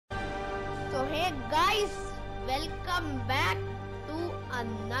So hey guys, welcome back to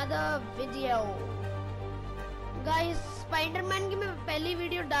another video. Guys, Spiderman की मैं पहली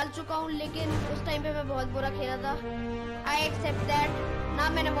video डाल चुका हूँ, लेकिन उस टाइम पे मैं बहुत बुरा खेला था. I accept that. ना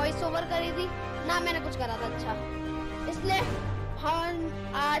मैंने वॉइस ओवर करी थी, ना मैंने कुछ करा था अच्छा. इसलिए हम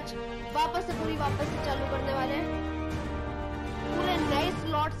आज वापस से चालू करने वाले हैं पूरे नए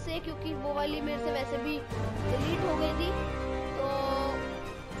स्लॉट से, क्योंकि वो वाली मेरे से वैसे भी डिलीट हो गई थी. तो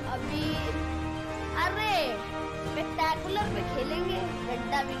अभी अरे स्पेक्टेकुलर पे खेलेंगे,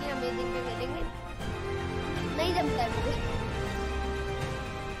 घंटा भी नहीं, अमेजिंग पे खेलेंगे. नहीं जमता है मुझे.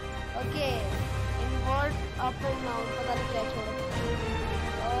 Okay, invert up and down, पता नहीं क्या छोड़ो.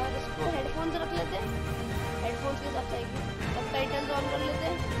 और इसको हेडफोन्स रख लेते हैं, हेडफोन्स के साथ आएगी. सबटाइटल्स ऑन कर लेते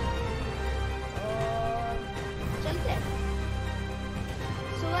हैं और चलते हैं.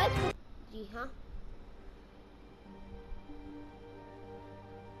 सो जी हाँ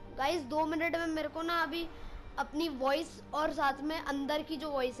गाइस, 2 मिनट में मेरे को ना अभी अपनी वॉइस और साथ में अंदर की जो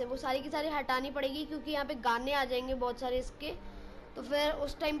वॉइस है वो सारी की सारी हटानी पड़ेगी, क्योंकि यहाँ पे गाने आ जाएंगे बहुत सारे इसके. तो फिर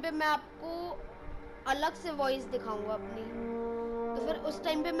उस टाइम पे मैं आपको अलग से वॉइस दिखाऊंगा अपनी. तो फिर उस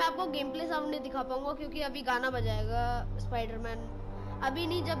टाइम पे मैं आपको गेम प्ले साउंड नहीं दिखा पाऊंगा, क्योंकि अभी गाना बजाएगा स्पाइडरमैन. अभी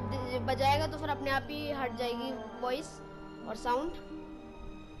नहीं, जब बजाएगा तो फिर अपने आप ही हट जाएगी वॉइस और साउंड.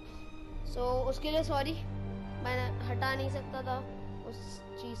 सो उसके लिए सॉरी, मैं हटा नहीं सकता था उस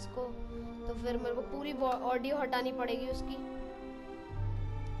चीज़ को. तो फिर मेरे को पूरी ऑडियो हटानी पड़ेगी उसकी.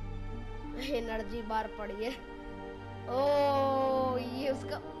 एनर्जी बार पड़ी है. ओ ये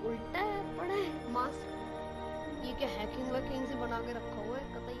उसका उल्टा पड़ा है मास्क. ये क्या हैकिंग वैकिंग से बना के रखा हुआ है,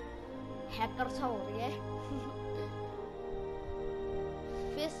 कतई हैकर सा हो रही है.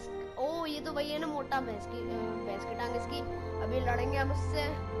 फिस्क, ओ ये तो वही है ना, मोटा भैंस की टांग इसकी. अभी लड़ेंगे हम उससे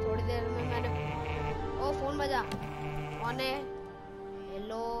थोड़ी देर में. मैंने ओ फोन बजा, कौन है?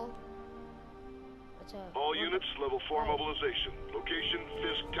 हेलो. अच्छा, all units level 4 mobilization. Location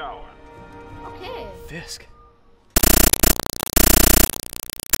Fisk Tower. Okay. Fisk.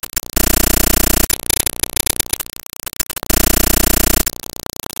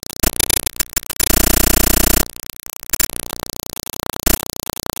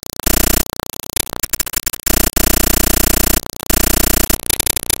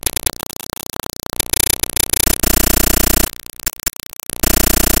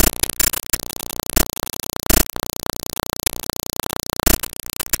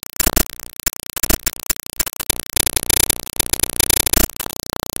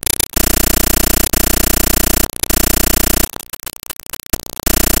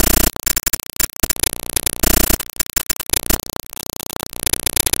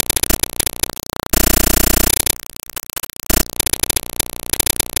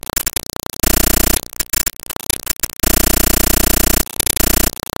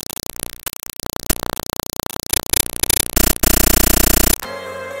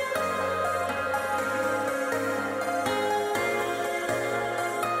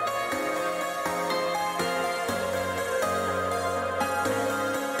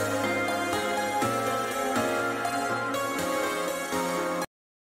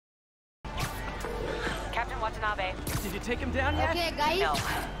 Did you take him down yet? Okay, guys. No.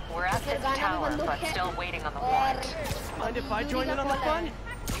 We're at this tower, but still waiting on the warrant. Mind if I join in on the fun?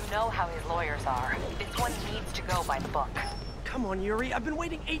 You know how his lawyers are. This one needs to go by the book. Come on, Yuri. I've been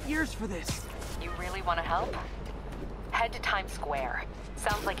waiting 8 years for this. You really want to help? Head to Times Square.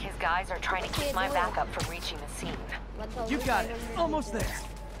 Sounds like his guys are trying to keep my backup from reaching the scene. You got it. Almost there.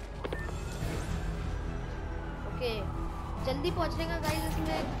 Okay. जल्दी पहुंचने का guys इसमें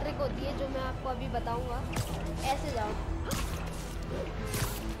एक trick होती है जो मैं आपको अभी बताऊंगा. ऐसे जाओ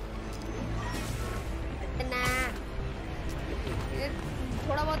ना,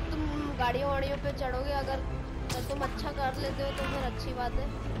 थोड़ा बहुत तुम गाड़ियों पे चढ़ोगे. अगर तुम अच्छा कर लेते हो तो फिर अच्छी बात है.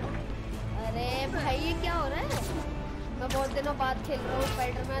 अरे भाई ये क्या हो रहा है? मैं बहुत दिनों बाद खेल रहा हूँ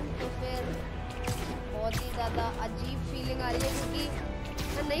स्पाइडरमैन, तो फिर बहुत ही ज़्यादा अजीब फीलिंग आ रही है, क्योंकि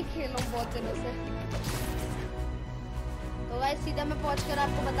मैं नहीं खेल रहा हूँ बहुत दिनों से. तो गाइस सीधा मैं पहुंचकर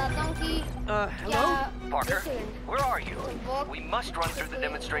आपको बताता हूँ कि hello? Parker, where are you? We must run through the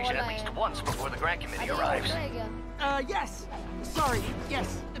demonstration at least once before the grant committee arrives. Yes. Sorry.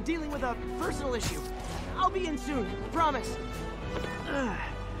 Yes. Dealing with a personal issue. I'll be in soon. Promise.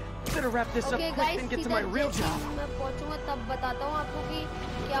 Better wrap this up quick and get to my real job. मैं पहुंचूंगा तब बताता हूँ आपको कि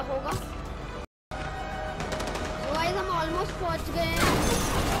क्या होगा. तो guys हम ऑलमोस्ट पहुंच गए हैं.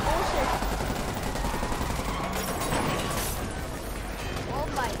 Oh shit. Oh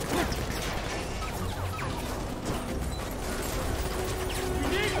my. We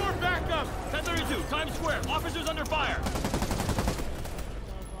need more backup! 1032, Times Square. Officers under fire.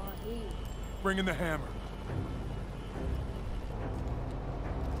 bringing the hammer.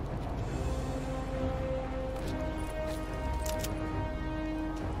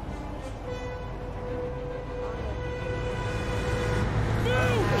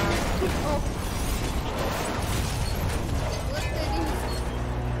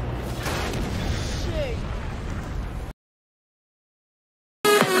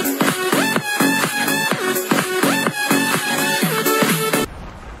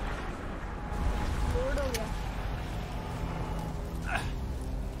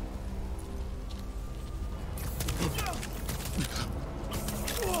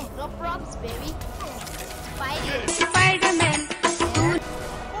 No props, baby. Spiderman.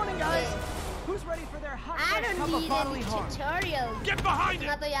 Morning, guys. Who's ready for their hot I fresh don't cup of need bodily any harm? tutorials. Get behind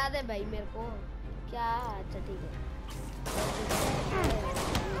इतना it! तो याद है भाई मेरे को. क्या? अच्छा ठीक है.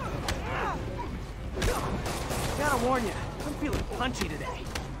 Gotta warn you, I'm feeling punchy today.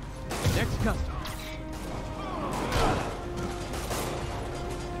 Next customer.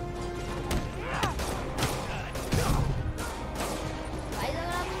 भाई अगर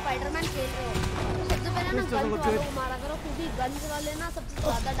आप स्पाइडरमैन खेल रहे हो तो सबसे पहले ना गन्स वालों को मारा करो क्योंकि गन्स वाले ना सबसे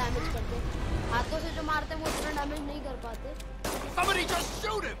ज्यादा डैमेज करते हैं. हाथों से जो मारते हैं वो इतना डैमेज नहीं कर पाते. Somebody just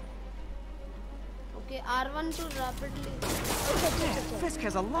shoot him! Okay, R1 to rapidly. Fisk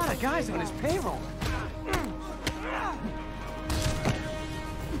has a lot of guys on his payroll.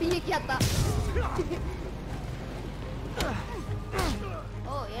 ये क्या था?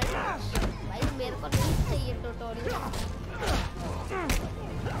 ओह यार भाई मेरे को नहीं चाहिए tutorial.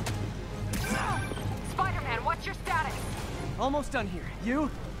 Spider-Man, what's your status? Almost done here. You?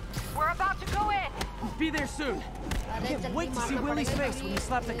 We're about to go in. Be there soon. अरे Can't जल्दी wait to see मारना Willie's पड़ेगा face when he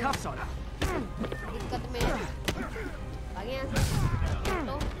slaps the cuffs on him. दिक्कत में है. आगे यहाँ से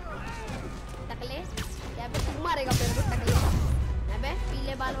तो टकले क्या बे तू मारेगा मेरे को टकले. अबे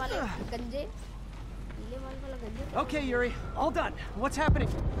पीले बाल वाले गंजे. पीले बाल वाला गंजे. Okay, Yuri. All done. What's happening?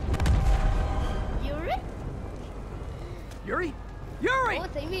 Yuri? Yuri? Yuri! ओ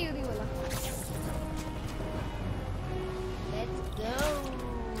सही में यूरी बोला. Let's go.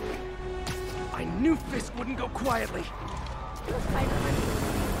 I knew Fisk wouldn't go quietly. Spider-Man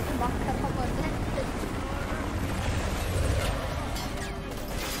बात करता करता है.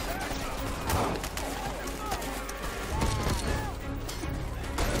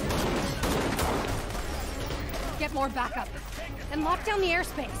 Get more backup. And lock down the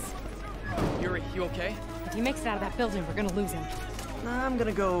airspace. Yuri, you okay? If he makes it out of that building, we're gonna lose him. I'm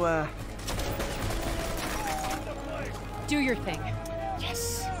gonna go, Do your thing.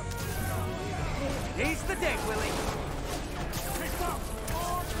 Yes! He's the day, Willie!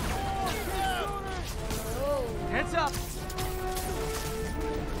 Heads up!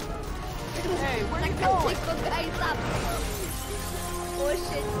 Hey, where you going? Guys up. Oh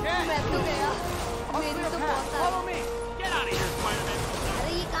shit. मैं तो गया. मेरी तो बहुत Follow me! Get out of here, Spider-Man!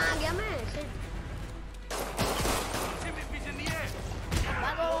 अरे ये कहाँ गया मैं? Shit. Timothy's in the air!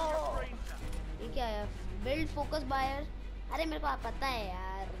 भागो. ये क्या है? Build focus buyer. अरे मेरे को पता है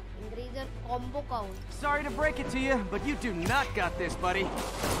यार. Increase combo count. Sorry to break it to you, but you do not got this, buddy.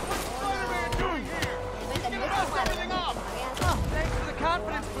 Spider-Man doing here? Thanks for the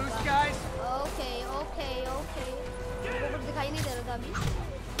confidence boost, guys. Okay. मेरे को कुछ दिखाई नहीं दे रहा था अभी.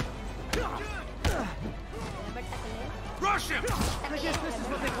 Rush him! I guess this is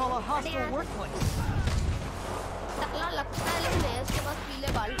what they call a hostile workplace. टकला लगता है लेकिन है उसके पास पीले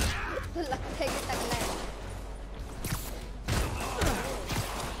बाल. तो लगता है कि टकला है.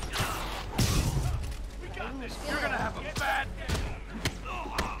 You're gonna have a bad...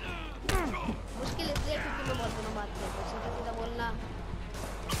 मुश्किल इसलिए क्योंकि मैं बहुत दिनों बात करता हूँ. सीधा बोलना.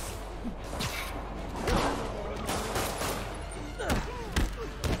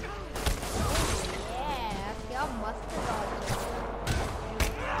 क्या मस्त डॉज.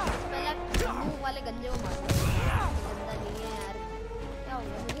 पहले मुंह वाले गंजे को मारते हैं. गंदा नहीं है यार. क्या हो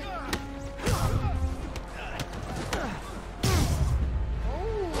गया मुझे?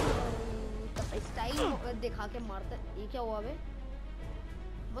 स्टाइल दिखा के मारते हैं. ये क्या हुआ बे?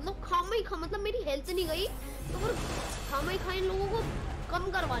 मतलब खामा ही खा. मतलब मेरी हेल्थ नहीं गई तो फिर खामा ही खा. इन लोगों को कम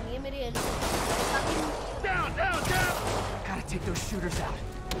करवानी है मेरी हेल्थ ताकि. Down, down, down! Gotta take those shooters out.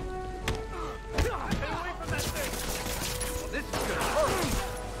 Stay away from that thing! This is gonna hurt.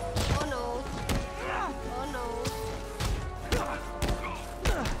 Oh no. Oh no.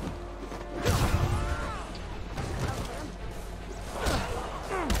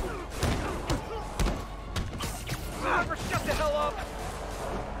 Never shut the hell up!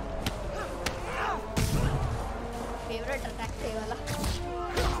 Favorite attack थे वाला.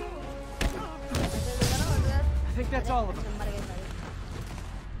 I think that's all of them. Number के सारे.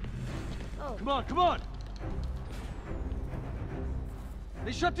 Oh Come on, come on!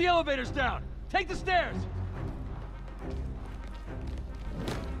 They shut the elevators down! Take the stairs!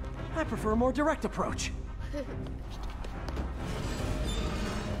 I prefer a more direct approach.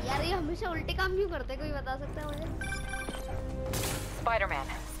 यार ये हमेशा उल्टे काम क्यों करते हैं? कोई बता सकता है मुझे? Spider-Man,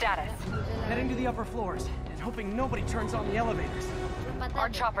 status. Heading to the upper floors and hoping nobody turns on the elevators. Our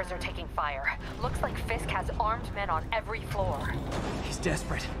choppers are taking fire. Looks like Fisk has armed men on every floor. He's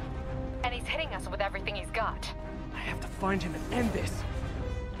desperate. And he's hitting us with everything he's got. I have to find him and end this.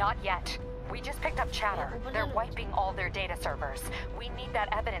 Not yet. We just picked up chatter. They're wiping all their data servers. We need that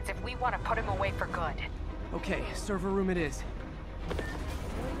evidence if we want to put him away for good. Okay, server room it is.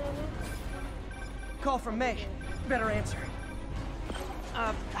 Call from May. Better answer.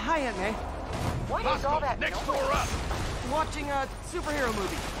 Hi, Aunt May. What is all that Next noise? door up! Watching a superhero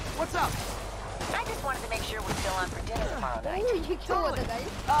movie. What's up? I just wanted to make sure we're still on for dinner tomorrow night. ये क्यों हुआ था guys?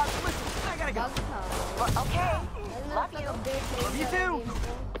 Listen, I gotta go. Bug था। Well, okay. मैंने Love अपना you. update ले Love you लिया too. game को,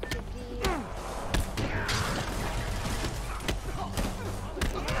 क्योंकि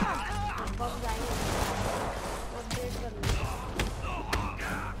बग जाएंगे। Update कर लिया।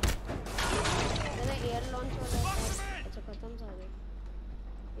 मेरा air launch वाला था। अच्छा खत्म सारे।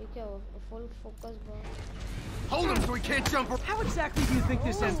 ये क्या हुआ? Full focus bar. Hold him so he can't jump! How exactly do you think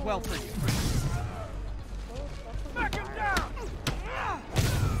this ends well for you? Back him down!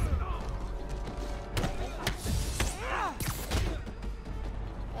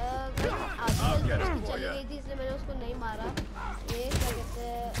 आजकल उसकी चली गई थी इसलिए मैंने उसको नहीं मारा। ये क्या कहते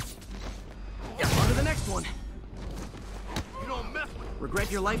हैं? On to the next one. You don't mess with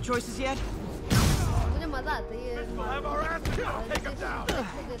Regret your life choices yet? मुझे मजा आता है ये We'll have our asses now! Take him down!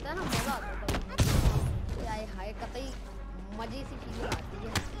 इसको देता है ना मजा आता है। यार हाय कतई मजे से फीलिंग आती है।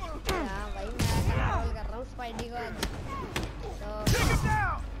 हाँ भाई मैं कंट्रोल कर रहा हूँ स्पाइडी को आज। तो Take him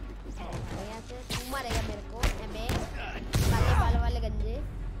down! यहाँ से तू मारेगा मेरे को मैं काले बाल वाले गंजे।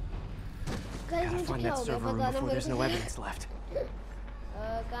 गाइस Gotta मुझे find क्या that हो गया server room पता ना before मेरे there's no को। evidence left.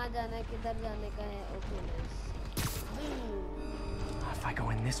 कहाँ जाना है किधर जाने का है? Okay nice. If I go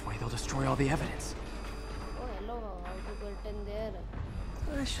in this way, they'll destroy all the evidence. Oh hello, how to get in there?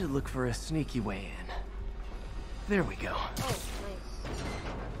 I should look for a sneaky way in. There we go. Oh nice.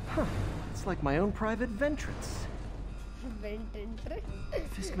 Huh. It's like my own private ventrance. Vent entry.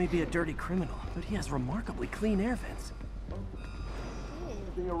 Fisk may be a dirty criminal, but he has remarkably clean air vents.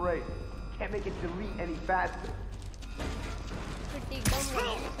 Everything arrayed. Can't make it delete any faster. Pretty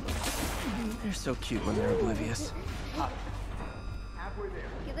dumb. They're so cute when they're oblivious. Halfway there.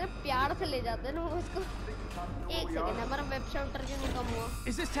 कितने प्यार से ले जाते हैं ना वो उसको। एक सेकंड हमारा वेब शाउटर क्यों नहीं कम हुआ?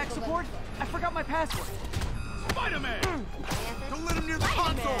 Is this tech support? I forgot my password. Spider-Man! Don't let him near the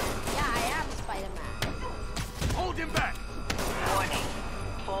Spider-Man. console! Yeah, I am Spider-Man. Hold him back! Warning.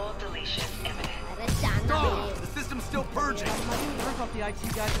 Full deletion imminent. अरे जाना Go! है। The system's still purging! I thought the IT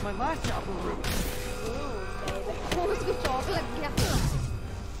guys at my last job were rude. वो उसको चौक लग गया।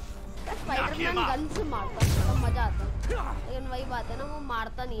 Spiderman gun से मारता है, तो मजा आता है। लेकिन वही बात है ना वो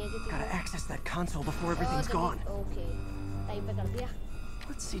मारता नहीं है किसी Gotta को। access that console before everything's gone. Okay, time पे कर दिया।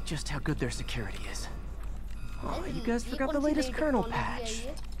 Let's see just how good their security is. Oh, you guys forgot the latest kernel patch.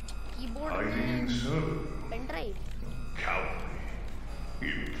 Keyboard Hiding में so pen drive. cowardly.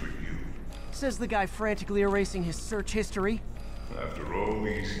 Even for you. Says the guy frantically erasing his search history. After all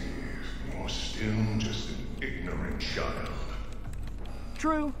these years, you're still just an ignorant child.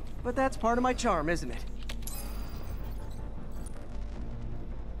 True, but that's part of my charm, isn't it?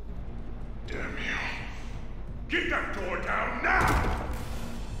 Damn you. Get that door down now!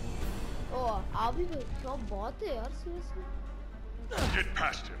 ओह, आप भी क्या बात है यार seriously. Get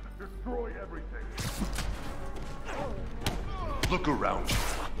past him. Destroy everything. Look around you.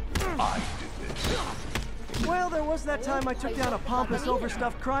 I did this. Well, there was that time I took down a pompous,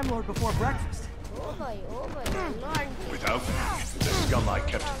 overstuffed crime lord before breakfast. ओ भाई, लो aunty. Without me, the scum I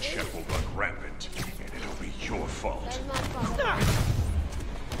kept in check will run rampant, and it'll be your fault.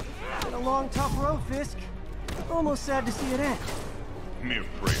 Been a long, tough road, Fisk. Almost sad to see it end. Mere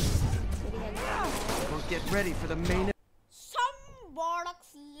prelude. We'll get ready for the main. Some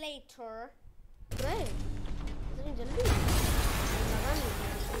bollocks later. Great. इतनी जल्दी? लगा नहीं।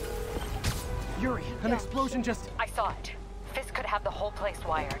 Yuri, an explosion just. I saw it. Fisk could have the whole place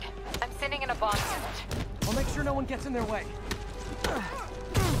wired. I'm sending in a bomb unit. I'll make sure no one gets in their way.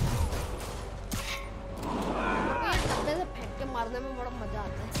 डब्बे से फेंक के मारने में बड़ा मजा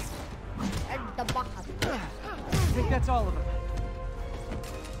आता है। डब्बा खाते हैं। I think that's all of them.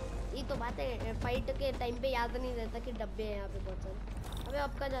 ये तो बात है फाइट के टाइम पे याद नहीं रहता कि डब्बे हैं यहाँ पे बहुत सारे। अबे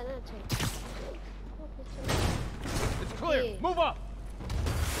आपका जाना है अच्छा। It's clear! Move up!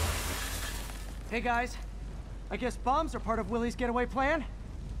 Hey guys, I guess bombs are part of Willie's getaway plan?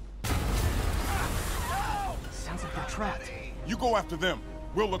 Sounds like they're trapped. You go after them.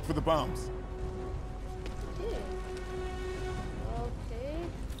 We'll look for the bombs. Okay.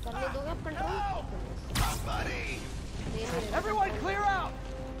 करने दोगे आप control? Everyone clear out!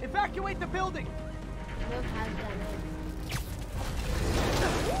 Evacuate the building!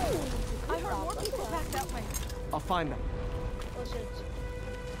 I heard more people back that way. I'll find them. Oh shit.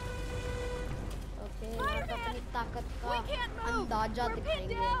 Okay, अपनी ताकत का अंदाजा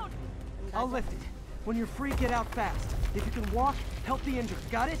दिखाएंगे. I'll lift it. When you're free, get out fast. If you can walk, help the injured.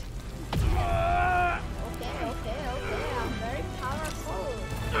 Got it? Okay. I'm very powerful.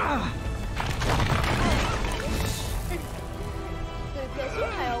 कैसे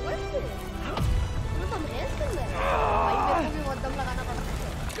उठाया होगा इसे? मैं तो मैं इसके अंदर. भाई मेरे को भी बहुत दम लगाना पड़ता है.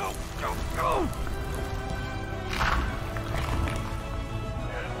 Go!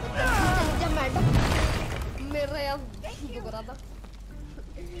 चल मैडम. मेरा यार दुख रहा था.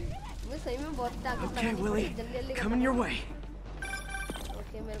 मैं सही में बहुत ताकत Okay, Willie. Coming your way.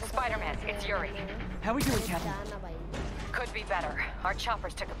 Okay, मेरे को Spider-Man, it's Yuri. How we doing, Captain? जाना भाई. Could be better. Our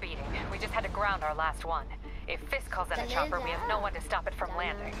choppers took a beating. We just had to ground our last one. If Fisk calls in a chopper, we have no one to stop it from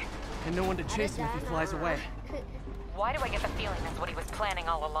landing. And no one to chase him if he flies away. Why do I get the feeling that's what he was planning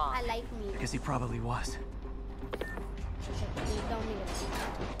all along? I like me. Because he probably was.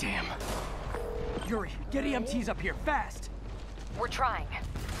 Damn. Yuri, get EMTs up here, fast! We're trying.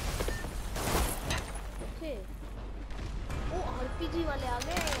 Okay. Oh, RPG वाले आ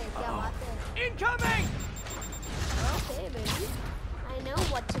गए. क्या बात है? Incoming! Okay, baby. I know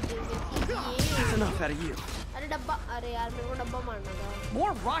what to do with you. That's enough out of you. अरे डब्बा, अरे यार मेरे को डब्बा मारना था.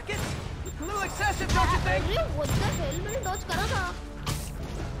 More rockets? A little excessive, don't you think? अरे what the hell, मैंने dodge करा था.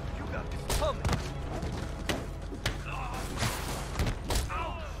 You got this coming.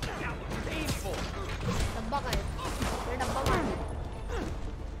 Painful. डब्बा का है. मेरे डब्बा मारना.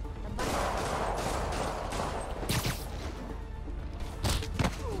 डब्बा.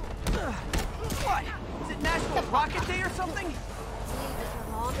 What? Is it National Rocket Day or something?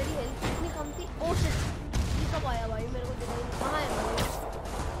 हाँ मेरी हेल्थ कितनी कम थी. Oh shit. ये कब आया भाई? मेरे को दिखाई नहीं. कहाँ है भाई?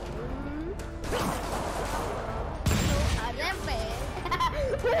 अरे बे.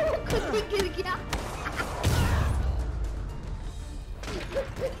 खुद ही गिर गया.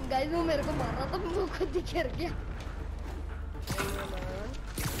 गाइस वो मेरे को मार रहा था, वो खुद ही गिर गया.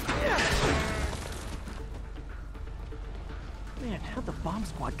 Man, how'd the bomb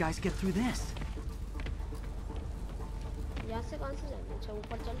squad guys get through this? यहाँ से कहाँ से जाएंगे? अच्छा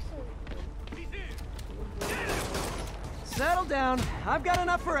ऊपर चल से. Settle down. I've got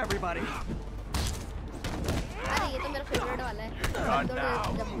enough for everybody. अरे ये तो मेरा फेवरेट वाला है.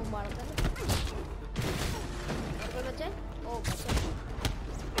 जब वो मारता है. कोई बचे? ओ बचे.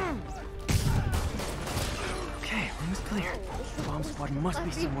 Okay, room is clear. Bomb squad must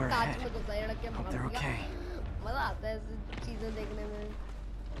be somewhere ahead. Hope they're okay. मजा आता है ऐसी चीजें देखने में.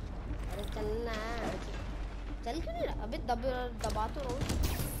 अरे चलना. चल क्यों नहीं रहा? अबे दबा तो रहो.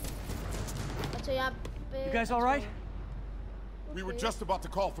 अच्छा यहाँ पे. You guys all right? We were just about to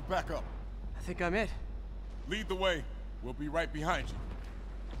call for backup. I think I'm it. Lead the way. We'll be right behind you.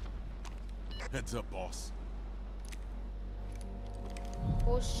 Heads up, boss.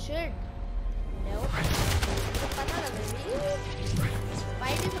 Oh shit. No. पता लगा मेरी.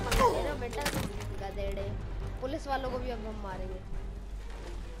 फाइट से पता चला बेटा. गधेड़े. Police वालों को भी अब हम मारेंगे.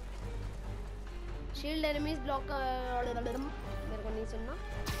 Shield enemies block. मेरे को नहीं सुनना.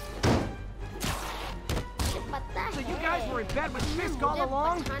 पता है. So you guys were in bed with Fisk all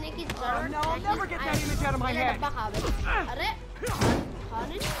along? No, I'll never get that image out of my head. अरे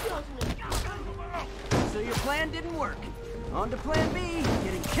खाने नहीं किया उसने. So your plan didn't work. On to plan B,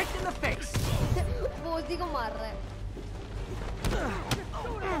 getting kicked in the face. वो उसी को मार रहा है.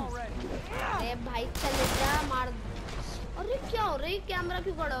 अरे भाई चले जा मार. अरे क्या हो रहा है? कैमरा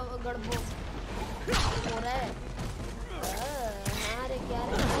क्यों गड़बड़ हो रहा है? हाँ रे क्या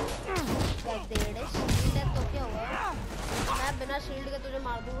रे? गधेड़े. शील्ड है तो क्या हुआ? मैं बिना शील्ड के तुझे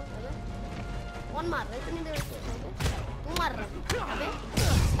मार दूँगा. अरे कौन मार रहा है इतनी देर से? तू मार रहा है? अबे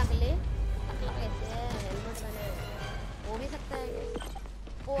टकले कैसे है? हेलमेट पहने हो भी सकता है.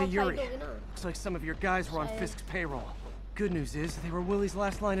 Hey Yuri, looks like some of your guys were on Fisk's payroll. Good news is, they were Willie's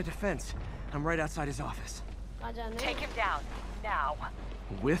last line of defense. I'm right outside his office. Take him down, now.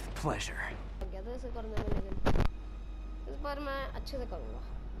 With pleasure. इस बार मैं अच्छे से करूँगा.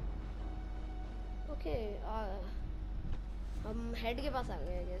 Okay, हम head के पास आ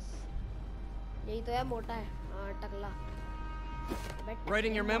गए I guess. यही तो है मोटा है. हाँ टकला.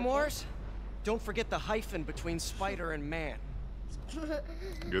 Writing your memoirs? Don't forget the hyphen between spider and man.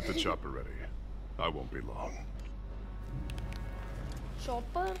 Get the chopper ready. I won't be long.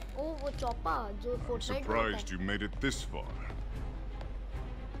 Chopper? Oh, वो chopper जो Fortnite Surprised you made it this far.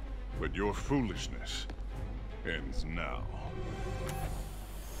 But your foolishness ends now.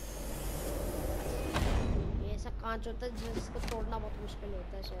 ये ऐसा कांच होता है जिसको तोड़ना बहुत मुश्किल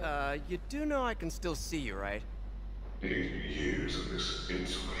होता है शायद. You do know I can still see you, right? 80 years of this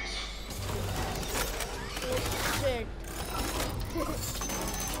insolence. Oh shit.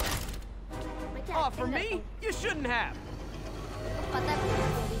 Oh, for me? You shouldn't have. पता है थोड़ी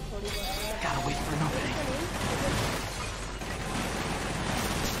बहुत. Gotta wait for an opening.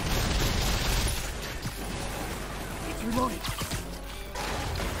 It's reloading.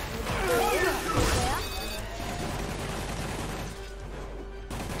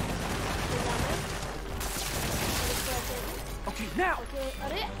 Okay, now. Okay,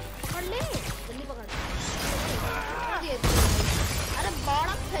 अरे पकड़ ले, जल्दी पकड़. अरे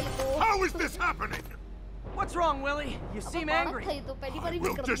बाड़ा खाई तो. How is this happening? What's wrong, Willie? You seem angry. I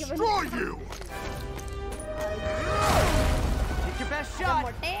will destroy you! Take your best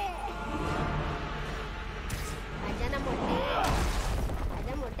shot.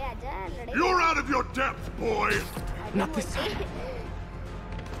 You're out of your depth, boy! Not this time.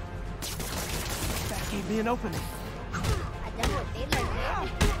 That gave me an opening.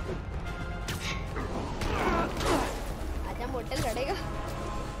 आजा मोटे लड़ेगा.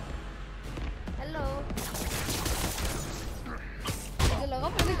 Hello. मुझे लगा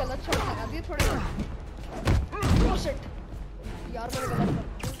मैंने गलत shot लगा दिया थोड़े. Oh shit. यार मैंने गलत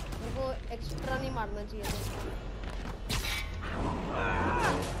कर. मेरे को एक्स्ट्रा नहीं मारना चाहिए था.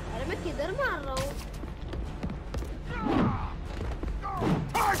 अरे मैं किधर मार रहा हूँ?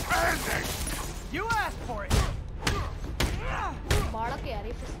 You asked for it. बाड़ा के यार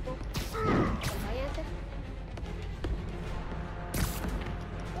ये फिस्क को. चल यहाँ से.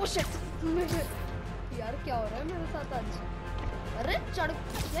 Oh shit. यार क्या हो रहा है मेरे साथ आज? अरे चढ़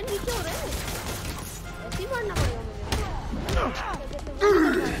यार नीचे हो रहा है. ऐसे ही मारना पड़ेगा मुझे.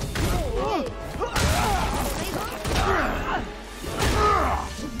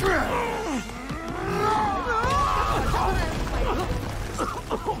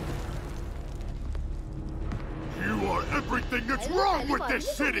 You are everything that's wrong with this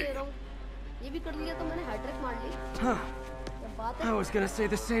city! ये भी कर लिया तो मैंने हैट्रिक मार ली. Huh. I was gonna say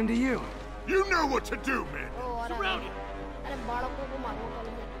the same to you. You know what to do, man! Surrounded! अरे बाड़कों को मारूं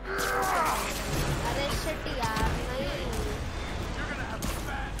पहले मैं. अरे शिट यार नहीं.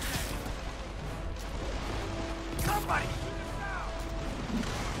 Somebody!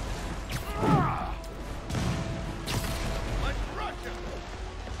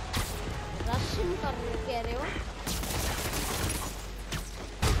 रशियन कर कह रहे हो?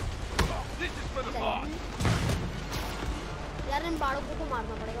 This is for the boss! यार इन बाड़कों को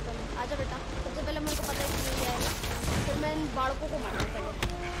मारना पड़ेगा पहले. आजा बेटा. सबसे पहले मेरे को पता है कि ये आएगा. फिर मैं इन बाड़कों को मारना पड़ेगा.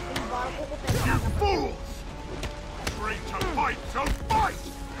 इन बाड़कों को पहले मारना पड़ेगा. Fools! Trained to fight, so fight!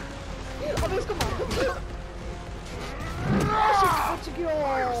 अबे उसको मार दो. बच गया.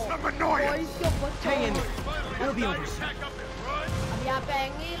 Some annoyance! Hang in there. We'll be over. अब यहाँ पे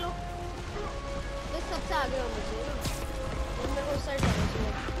आएंगे ये लोग. ये सबसे आगे होना चाहिए ना. मेरे को उस साइड जाना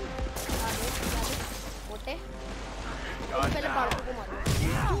चाहिए. आगे मोटे. पहले बाड़कों को मारो.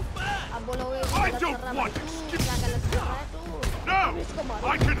 अब बोलोगे क्या गलत कर रहा है तू? No!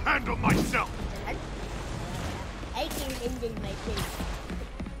 I can handle myself! I can handle myself.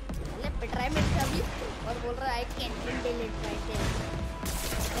 ले पिटराई मेरे से अभी और बोल रहा है I can handle it myself.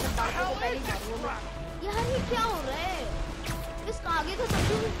 मेरे बाड़कों को पहले मारूंगा मैं. यार ये क्या हो रहा है? इसका आगे का सब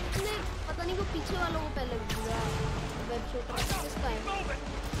ने पता नहीं को पीछे वालों को पहले बुला. वेब शूट किसका है?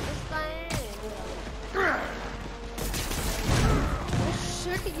 किसका है?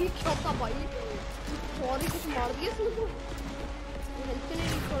 शिट ये क्या था भाई? सॉरी कुछ मार दिया इसने तो. हेल्प के लिए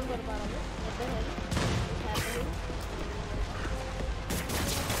रिकॉर्ड कर पा रहा हूँ. ऐसे है.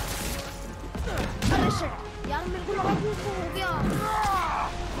 अरे शिट यार मेरे को लगा कि उसको हो गया.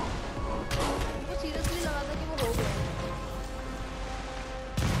 मुझे सीरियसली लगा था कि वो हो गया.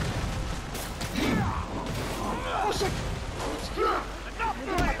 Oh shit.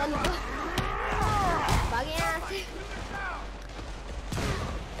 मुझे पता नहीं था. भागे यहाँ से.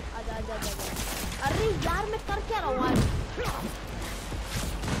 आजा. अरे यार मैं कर क्या रहा हूँ आज?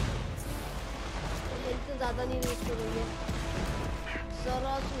 हेल्थ से ज़्यादा नहीं वेस्ट हो रही है.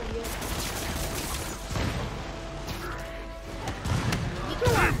 जरा सुनिए. ये क्या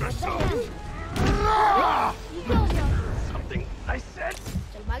हुआ? Something I said.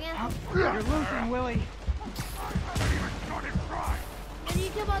 चल भाग यहाँ. You're losing, Willie. यार ये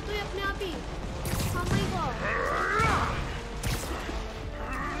क्या बात हुई अपने आप ही? Oh my God.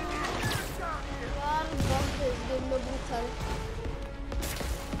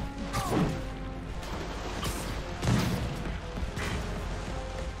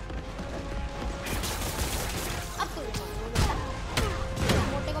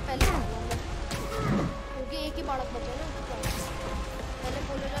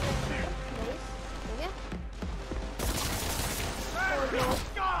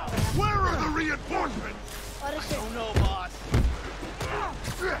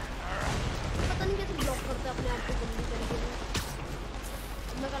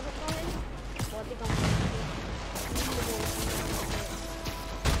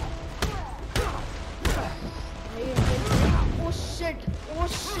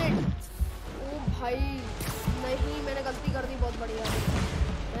 शिट। ओ भाई नहीं, मैंने गलती कर दी, बहुत बढ़िया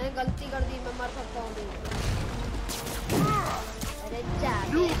मैंने गलती कर दी, मैं मर सकता हूँ। अरे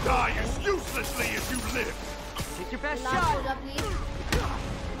You die as uselessly as you live. Take your best last हो shot. जा प्लीज।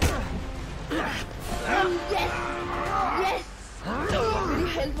 यस यस, मेरी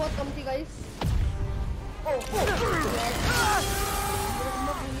हेल्थ बहुत कम थी गाइस। मैं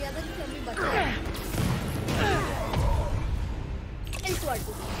भूल गया था कि अभी बचा है।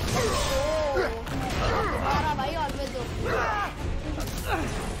 दोबारा भाई ऑलवेज दो।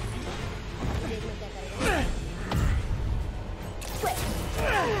 देखना क्या करेगा।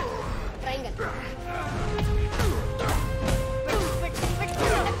 ट्रायंगल।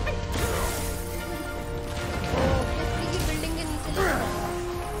 की बिल्डिंग के नीचे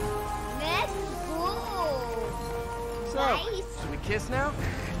Should we kiss now?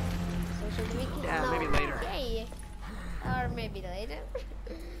 Yeah, maybe later. Or maybe later.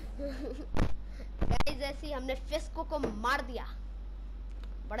 Guys, ऐसे ही हमने फिस्क को मार दिया।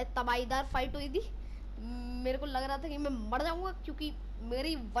 बड़े तबाहीदार फाइट हुई थी। मेरे को लग रहा था कि मैं मर जाऊंगा क्योंकि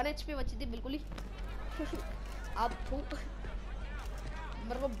मेरी 1 HP बची थी बिल्कुल ही। अब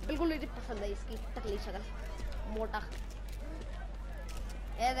मेरे को बिल्कुल नहीं पसंद है इसकी टकली शक्ल, मोटा।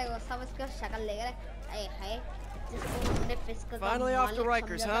 ये देखो सब इसका शक्ल लेकर है। Finally off to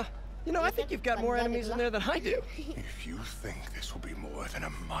Rikers, huh? You know, I think you've got more enemies in there than I do. If you think this will be more than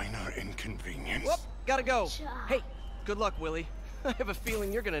a minor inconvenience... Whoop, gotta go. Hey, good luck, Willie. I have a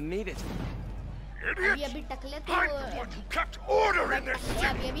feeling you're gonna need it. Idiot! I'm the one who kept order in this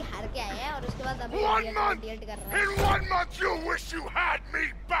city! 1 month! In 1 month you'll wish you had me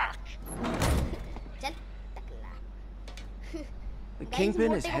back! The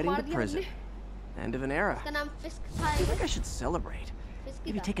Kingpin is heading to prison. End of an era. I think I should celebrate.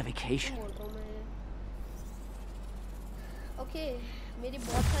 Maybe take a vacation. Okay, मेरी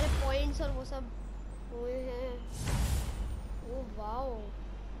बहुत सारे points और वो सब हुए हैं। Oh wow,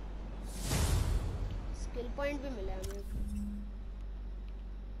 skill point भी मिला हमें।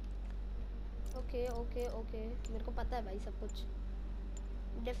 Okay, मेरे को पता है भाई सब कुछ।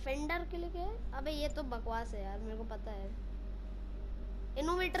 Defender के लिए क्या है? अबे ये तो बकवास है यार, मेरे को पता है।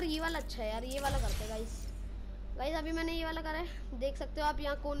 इनोवेटर ये वाला अच्छा है यार, ये वाला करते गाइस। अभी मैंने ये वाला करा है, देख सकते हो आप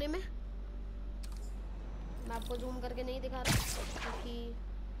यहाँ कोने में। मैं आपको जूम करके नहीं दिखा रहा क्योंकि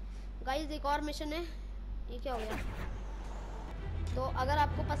गाइस एक और मिशन है। ये क्या हो गया? तो अगर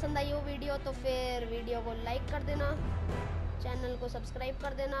आपको पसंद आई हो वीडियो तो फिर वीडियो को लाइक कर देना, चैनल को सब्सक्राइब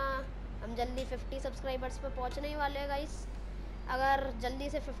कर देना। हम जल्दी 50 सब्सक्राइबर्स पे पहुँचने ही वाले हैं गाइस। अगर जल्दी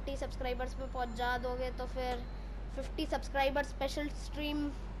से 50 सब्सक्राइबर्स पे पहुँच जा दोगे तो फिर 50 सब्सक्राइबर स्पेशल स्ट्रीम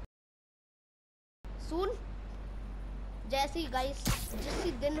सून। जैसे ही गाइस जिस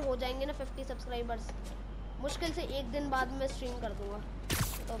ही दिन हो जाएंगे ना 50 सब्सक्राइबर्स, मुश्किल से 1 दिन बाद मैं स्ट्रीम कर दूंगा।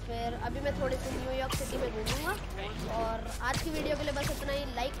 तो फिर अभी मैं थोड़े से न्यूयॉर्क सिटी में घूमूंगा। और आज की वीडियो के लिए बस इतना ही।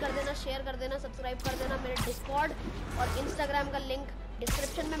 लाइक कर देना, शेयर कर देना, सब्सक्राइब कर देना। मेरे डिस्कॉर्ड और इंस्टाग्राम का लिंक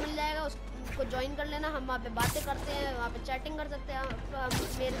डिस्क्रिप्शन में मिल जाएगा, उसको ज्वाइन कर लेना। हम वहाँ पे बातें करते हैं, वहाँ पे चैटिंग कर सकते हैं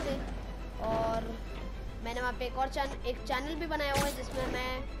मेरे से। और मैंने वहाँ पे एक चैनल भी बनाया हुआ है जिसमें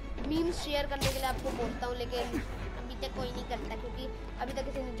मैं मीम्स शेयर करने के लिए आपको बोलता हूँ, लेकिन अभी तक कोई नहीं करता क्योंकि अभी तक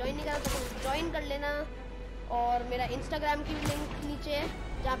किसी ने ज्वाइन नहीं करा। तो ज्वाइन कर लेना। और मेरा इंस्टाग्राम की भी लिंक नीचे है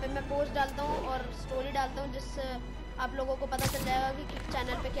जहाँ पे मैं पोस्ट डालता हूँ और स्टोरी डालता हूँ, जिससे आप लोगों को पता चल जाएगा कि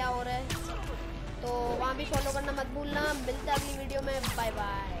चैनल पे क्या हो रहा है। तो वहाँ भी फॉलो करना मत भूलना। मिलते हैं अगली वीडियो में। Bye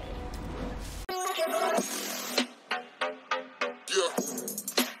bye.